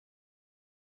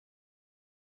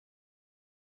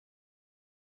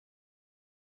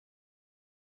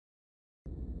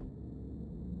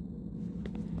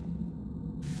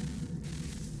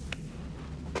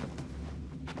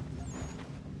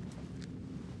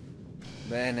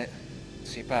Bene,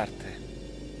 si parte.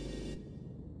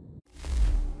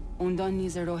 Undan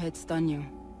nizero het stanju.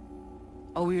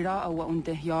 Awira awa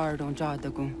unde yard on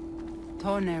jadagu.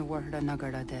 Toner warda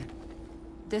nagarade.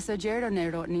 Desajera ne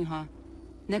Ratonhnhaké.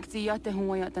 Nekti yate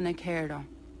huayata ne kera.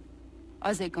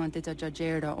 Azekante ta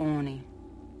jajera oni.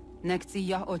 Nekti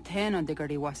ya otena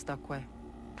digari wastakwe.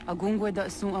 Agungwe da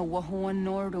sun a wahuan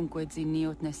nordungwe zi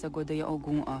niot ne sagodaya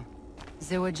ogunga.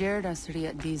 Zewajerdas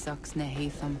riat dizaks ne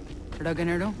heitham.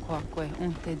 Raganero kwakwe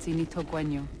unte zi ni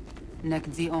togwenyo. Nek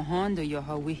zi ohando yo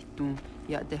ha wihtu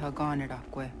ya de ha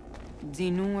ganerakwe. Zi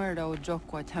nuer da o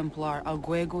jokwa templar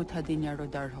agwego tadinyaro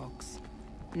darhoks.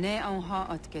 Ne au ha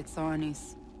atket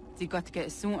sanis. Zi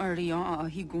gatke sun a rian a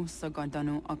higun sa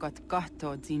gandanu agat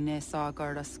gatto zi ne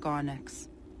sagar da skanex.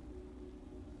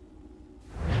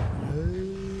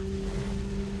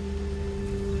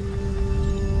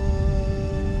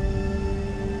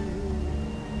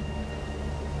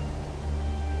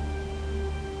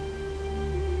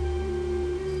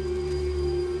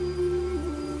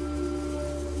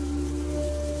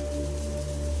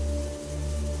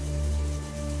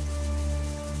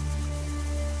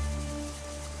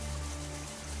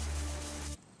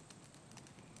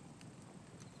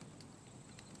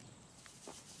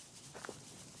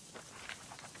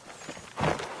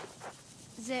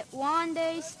 It one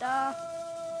day sta.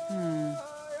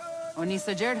 Oni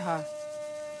sajerha.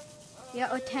 Ya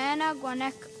otena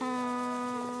gwanek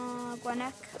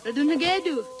gwanek. Ratonhnhaké,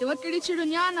 te wat kerichi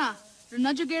runyana.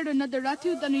 Runajogeru na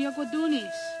daratu danu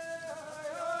yakodunis.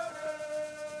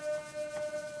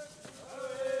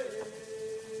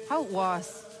 How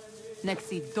was?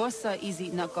 Nexi dosa izi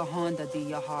nakahanda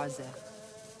di yahaze.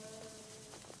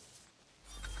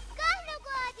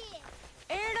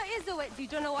 Di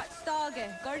don't what stage.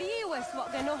 Gari was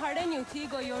what gano hardenyu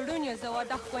tigo yorunya zawa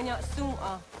dakwanya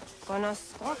suma. Gonna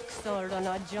squawk sword on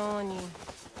a Johnny.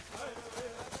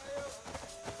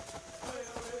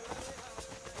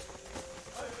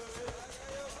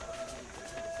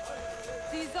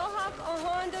 Di zohak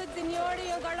ohondo dinyori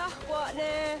yogarahwa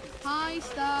ne. Hi,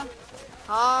 sta.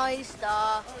 Hi,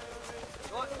 sta.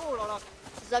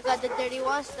 Zaga de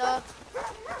wasta.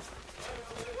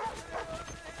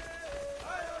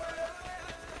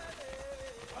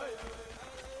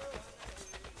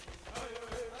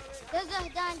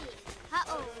 Dandi.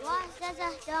 Ha-oh,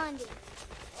 was Dandi.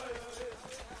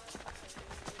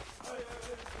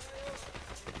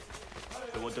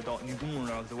 Det var det där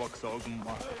nivåerna det var också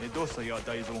gumma. Det då så jag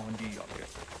där då han dig.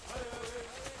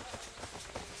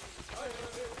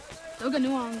 Doga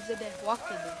nuam zede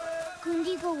wakede.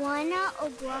 Gundi gawana o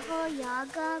guaho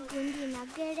yaga gundi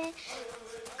nagere.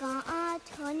 Gaa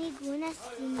Tony guna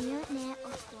skinio ne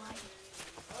oswari.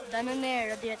 Danane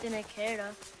radiatine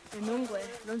kera. Renungwe,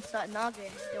 runsa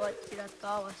nage, de wat tirat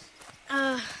kawas.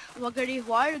 Wagari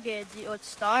huarge di ot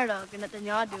stara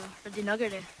ganatanyadu,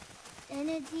 radinagare.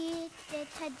 Danadi de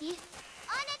tadi.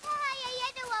 Ona tahaya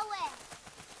yedawawe.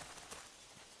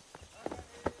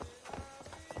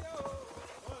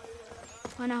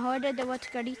 Wana hoda de wat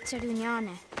karitsa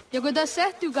runyane. Yagoda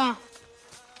setuga.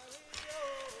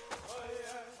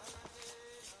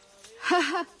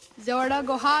 Haha, Zora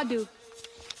gohadu.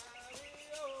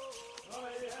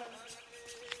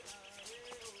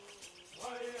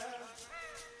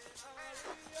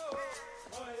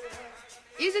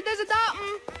 Is it as a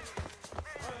datum?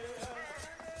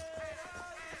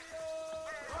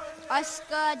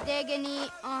 Aska degani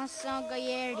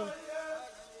ansangayeri.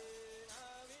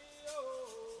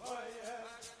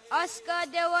 Aska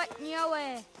dewat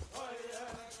nyawe.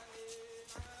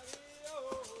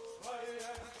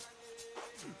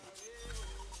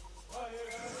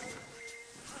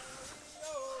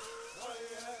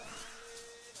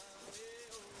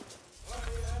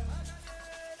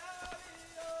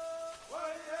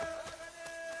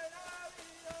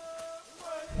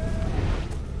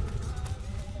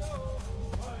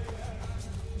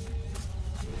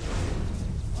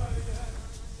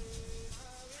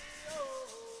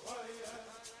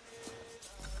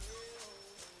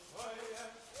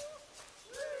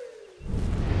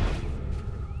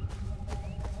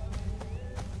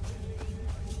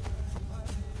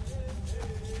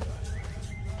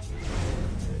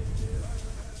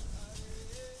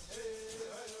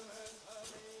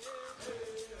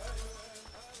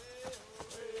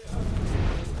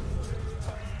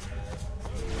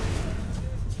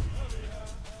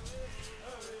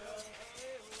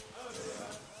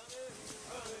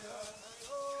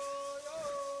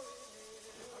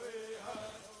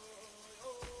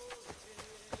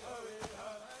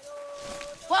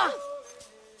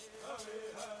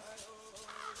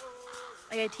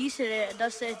 Jeg tisere, da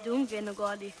ser dunge no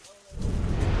gadi.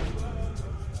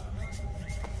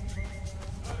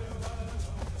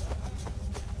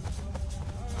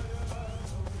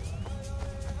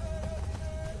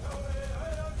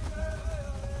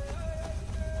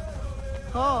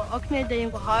 Okne de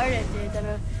yung kahare de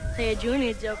dana saya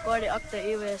juni de kore akta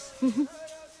iwes.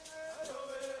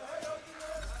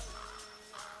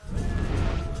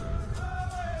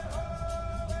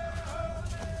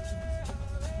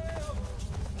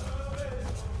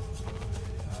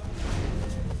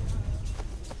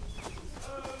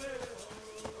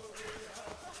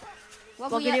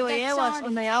 Wagiriwas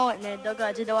unayawat ne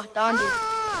daga jidawah tandi.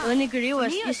 Oni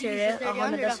giriwas isere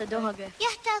ahona da Ratonhnhaké.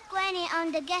 Yahta kweni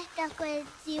on the gehta kwe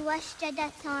si washta da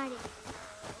tari.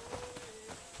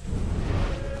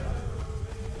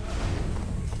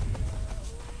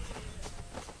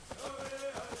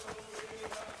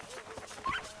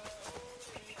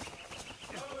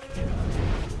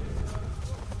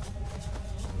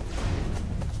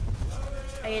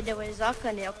 Ay dewa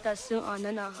zaka ne okta sun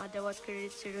anana adawat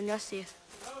kirit sirunyasi.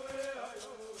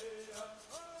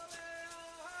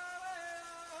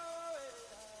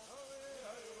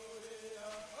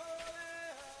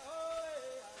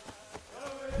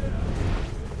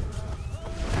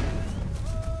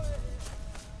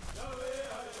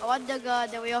 Awad daga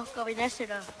dewa yohka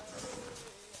vinesira.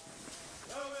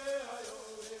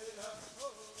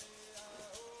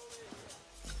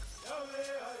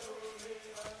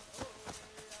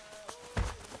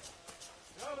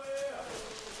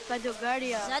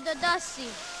 Padogaria. Zadodasi.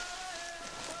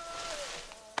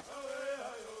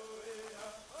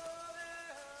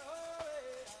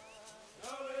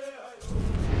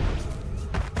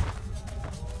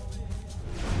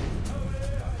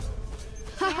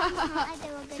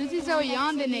 Tutti so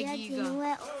yande ne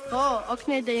giga.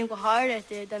 Okne de yung kahare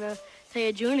de dana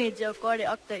saya juni de kore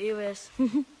akta iwes.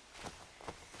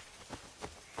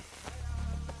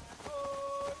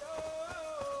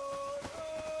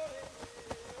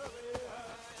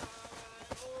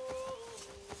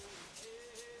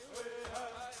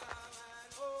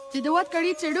 Jidawat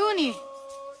kari chiduni.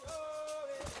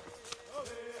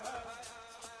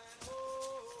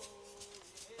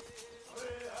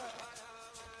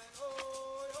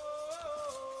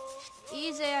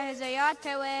 Izaya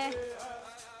hizayatewe.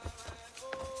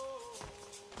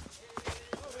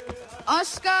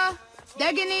 Aska,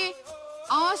 Degini,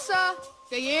 Asa,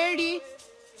 Gayerdi,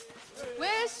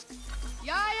 Whisk,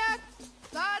 Yayak,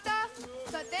 Sada,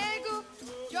 Sategu,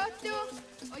 Jotu,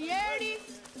 Oyerdi,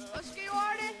 Oski you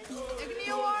want it, Degini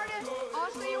you want it,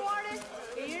 Asa you want it,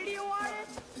 Gayerdi you want it,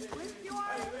 Whisk you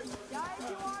want it, Yayak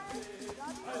you want it,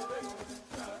 Sada you want it.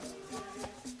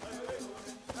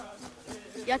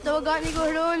 Yatawagat ni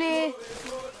Guruni.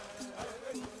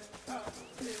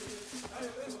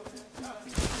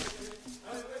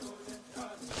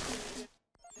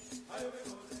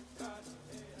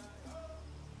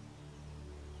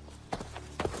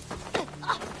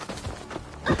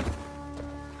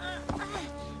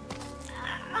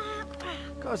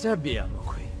 Cosa abbiamo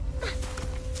qui?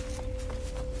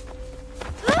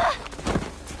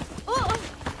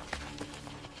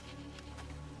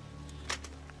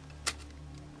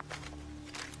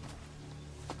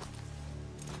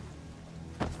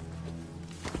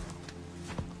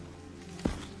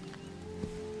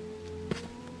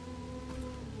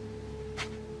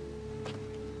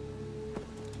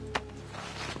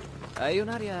 Hai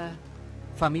un'aria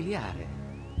familiare.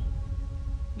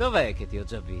 Dov'è che ti ho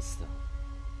già visto?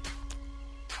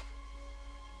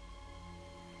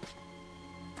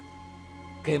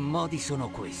 Che modi sono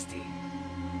questi?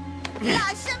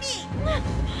 Lasciami!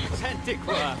 Senti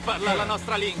qua, parla la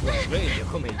nostra lingua. Sveglio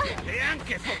come il diavolo. E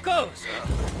anche focoso.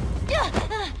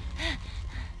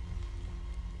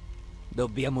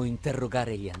 Dobbiamo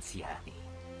interrogare gli anziani.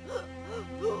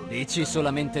 Dici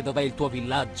solamente dov'è il tuo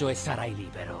villaggio e sarai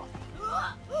libero.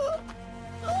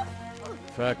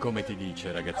 Fa come ti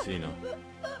dice, ragazzino.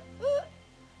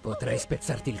 Potrei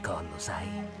spezzarti il collo, sai?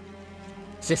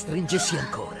 Se stringessi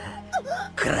ancora.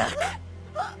 Crack!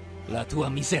 La tua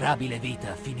miserabile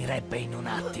vita finirebbe in un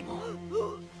attimo.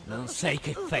 Non sei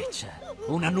che feccia,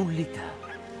 una nullità.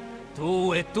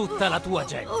 Tu e tutta la tua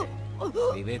gente.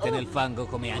 Vivete nel fango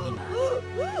come animali,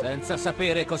 senza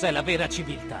sapere cos'è la vera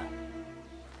civiltà.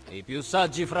 I più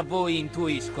saggi fra voi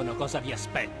intuiscono cosa vi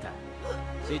aspetta.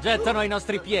 Si gettano ai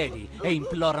nostri piedi e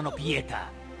implorano pietà.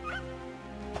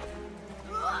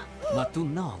 Ma tu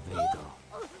no, vedo.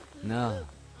 No.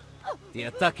 Ti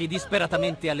attacchi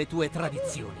disperatamente alle tue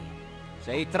tradizioni.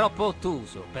 Sei troppo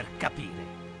ottuso per capire.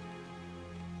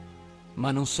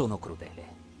 Ma non sono crudele.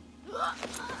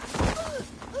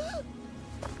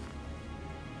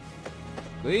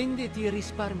 Quindi ti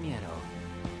risparmierò.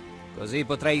 Così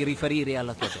potrai riferire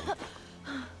alla tua gente.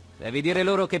 Devi dire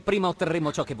loro che prima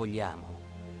otterremo ciò che vogliamo.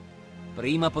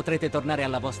 Prima potrete tornare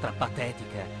alla vostra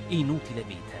patetica, inutile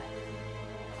vita.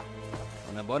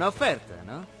 Una Una buona offerta,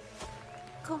 no?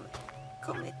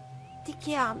 Come ti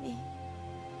chiami?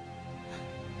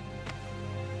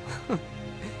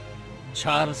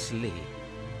 Charles Lee.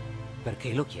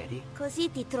 Perché lo chiedi?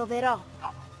 Così ti troverò.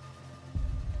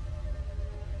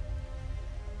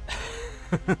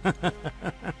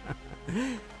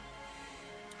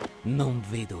 Non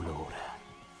vedo l'ora.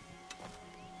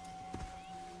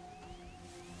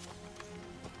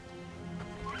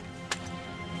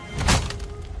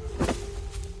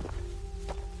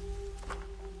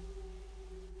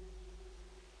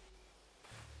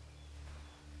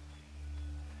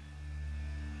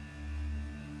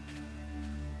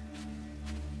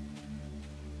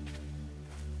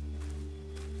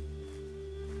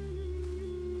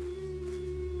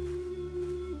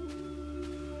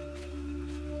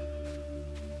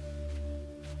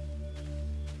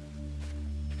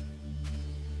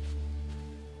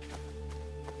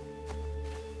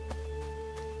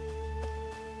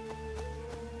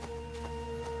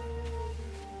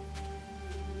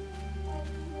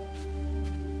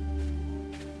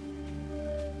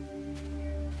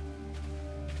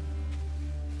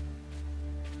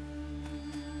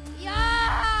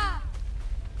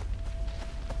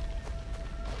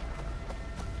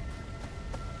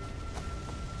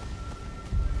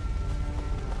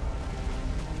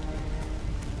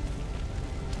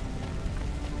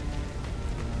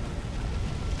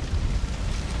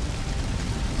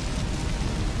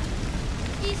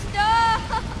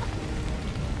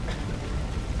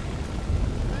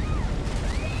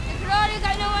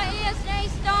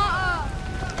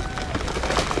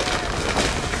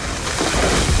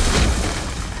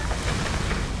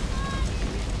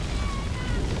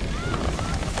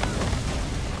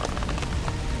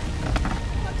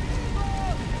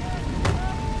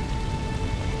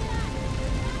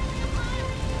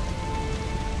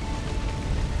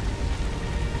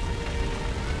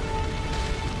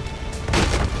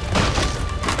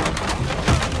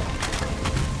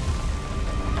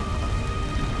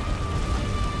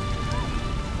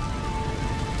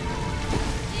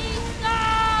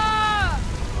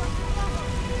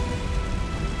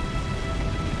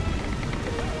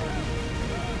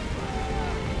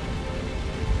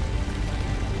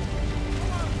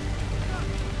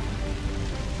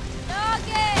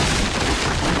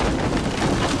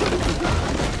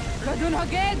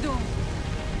 Ratonhnhaké!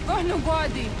 Kohnu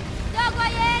guadi!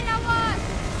 Takajena was!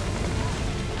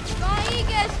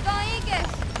 Kaikes!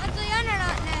 Anto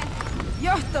jäneratne!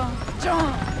 Johto!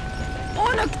 John!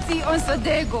 Onak ti on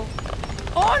sadego!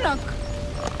 Onak!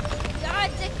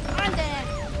 Jaatsek andene!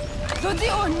 Toti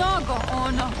on nago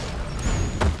onak!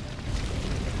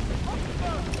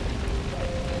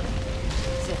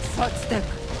 Se satstek!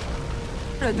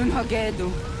 Ratonhnhaké!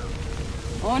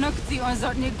 Onak ti on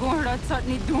zatni gonra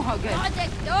zatni duhage!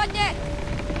 Dodek!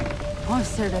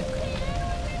 Aserek!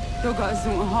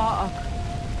 Togazun haak!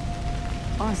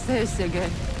 Asesege!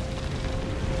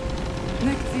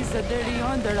 Nekti saderi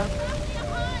ondarak!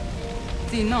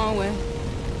 Tinawe!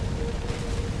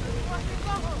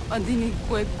 Adini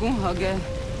kwe gunhage!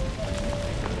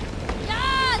 Ja,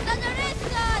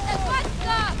 Zanarissa!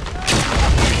 Takwaska!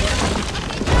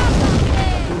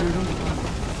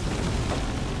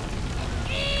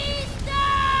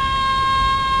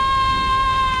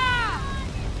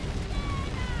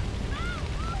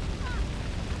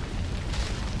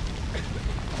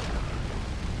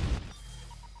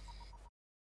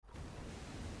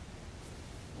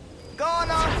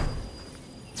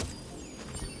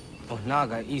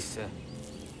 Naga isse.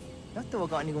 Natto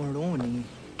ga ni gon roni.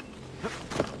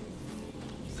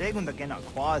 Segunda kena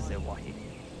quase wahi.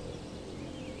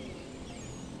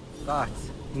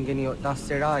 Gats, ingeni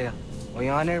tasseraya.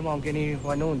 Oyaner mom geni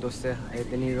wanun dosse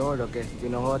eteni roro ke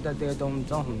tinohoda de dom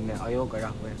domne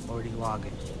ayogara we ori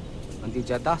wage. Andi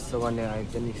jadasso wane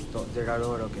eteni sto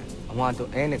zeraroro ke. Amato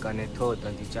ene kane thot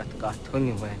andi jatka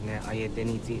thuni we ne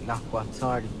ayeteni ti nakwa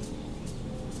sorry.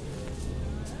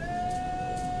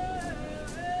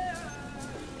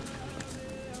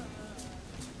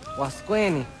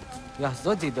 Wasqueni, ya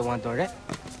zodi de wandore.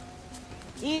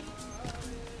 I.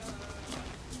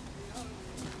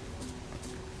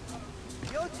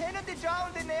 Yo tena de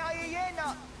drown de ne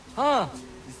ayena. Ha,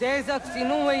 zezak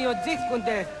sinuwe yo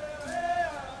dikunde.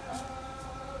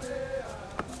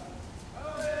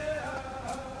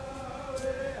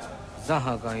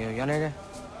 Zahaga yo yanere.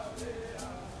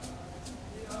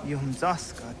 Yum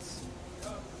zaskats.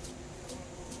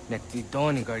 Nekti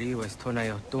doni gari was tona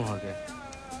yo tuhage.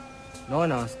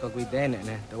 Nona ska guidene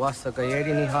ne, te wassa ka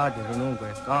yeri ni hadi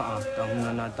runungue, kaa ta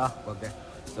hunna na dahwage.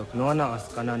 Sok nona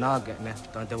aska na nage ne,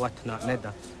 ta te watna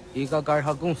neda. Iga gar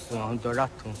hagunsu on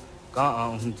doratu,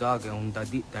 Kaa jage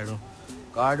dadi taru.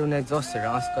 Karu ne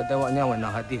zosera aska dewa nyawa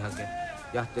na hadi hage.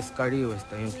 Yahtes karius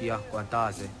ta yunki yahkwa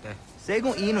taze te.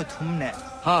 Sego ino tumne.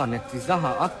 Ha ne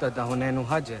tizaha akta da honenu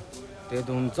haje. Te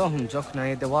dun zohun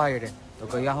jokna e dewaire.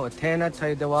 Toga yaho tena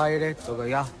tai dewaire. Toga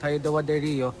yah tai dewa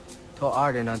derio. To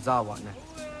are na zawane.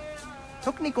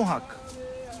 Tokni ko hak.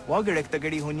 Wagerek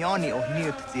tagari hunyani o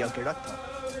hniut zia gerata.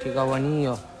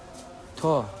 Tigawaniyo.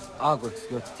 To aguts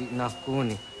yotti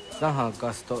nakuni. Zaha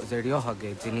gasto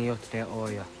zeriohage diniyotne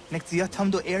oya. Nek zia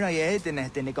tamdo era ye dene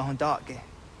dene gahondake.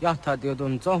 Yahta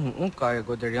diodun zohun unka e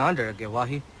goderianderage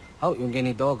wahi. Hau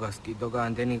yungeni dogas ki doga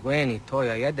andeni gweni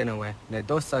toya yedenewe ne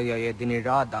dosa ya yedini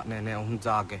rada ne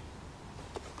unzage.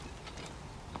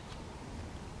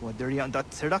 Waderian dat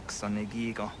seraksa ne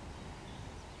giga.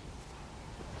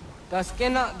 Das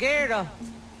kena gera.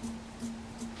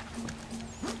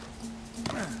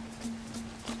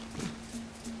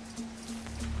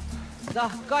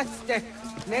 Zah katstek.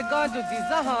 Ne gadu di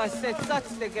zaha set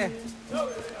satstege.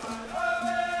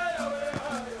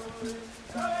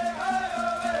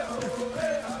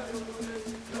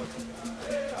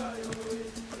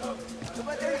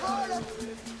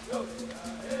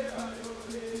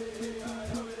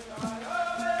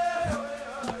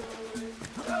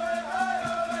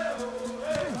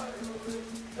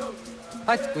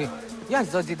 Hatqui, ja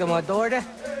zodi domadore.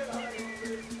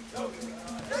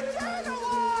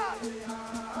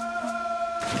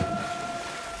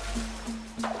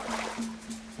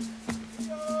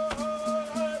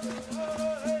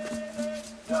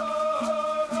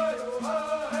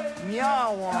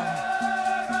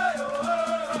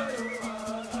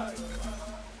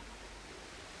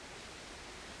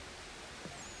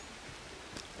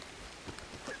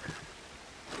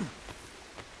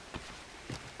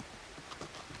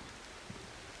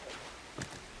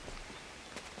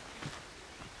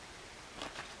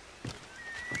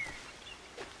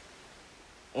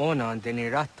 Ona deni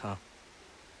rata.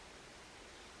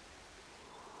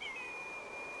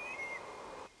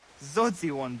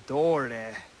 Zodzi one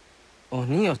dore.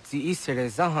 Oniotzi isere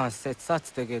zaha set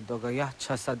satstege doga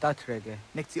yacha sadatrege.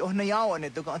 Nekzi ohna yawane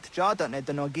doga antjada ne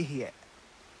dano gihie.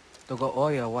 Doga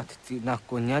oya watzi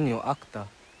nakunyanyo akta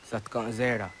satkan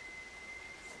zera.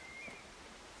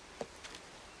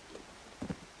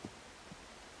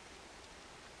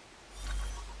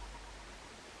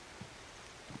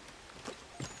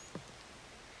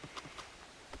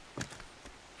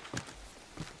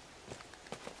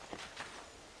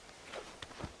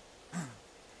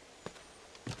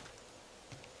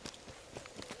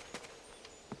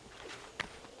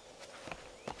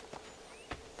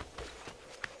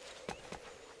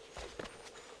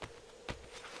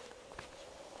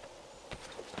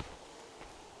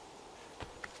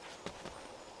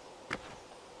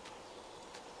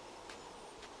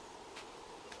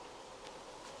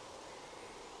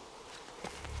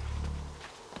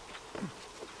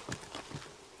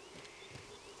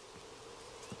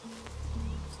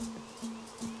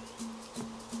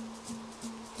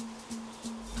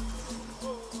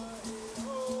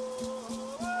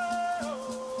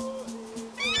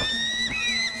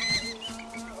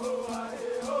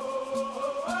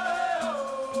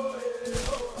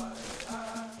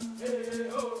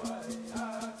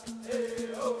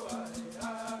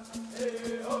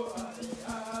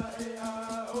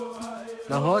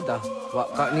 Nahoda,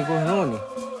 waka ni guhnuni.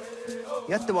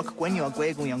 Yatte waka kwenyo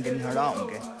agwego yang geni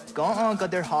haraunge. Gaa ga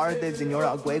der harde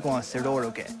zinora agwego an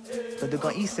seroroge. So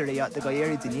duga isere ya duga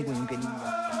yeri zinigu yung geni.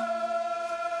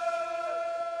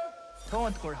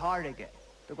 Toant kur harege.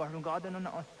 Duga hrungada no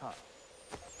na osta.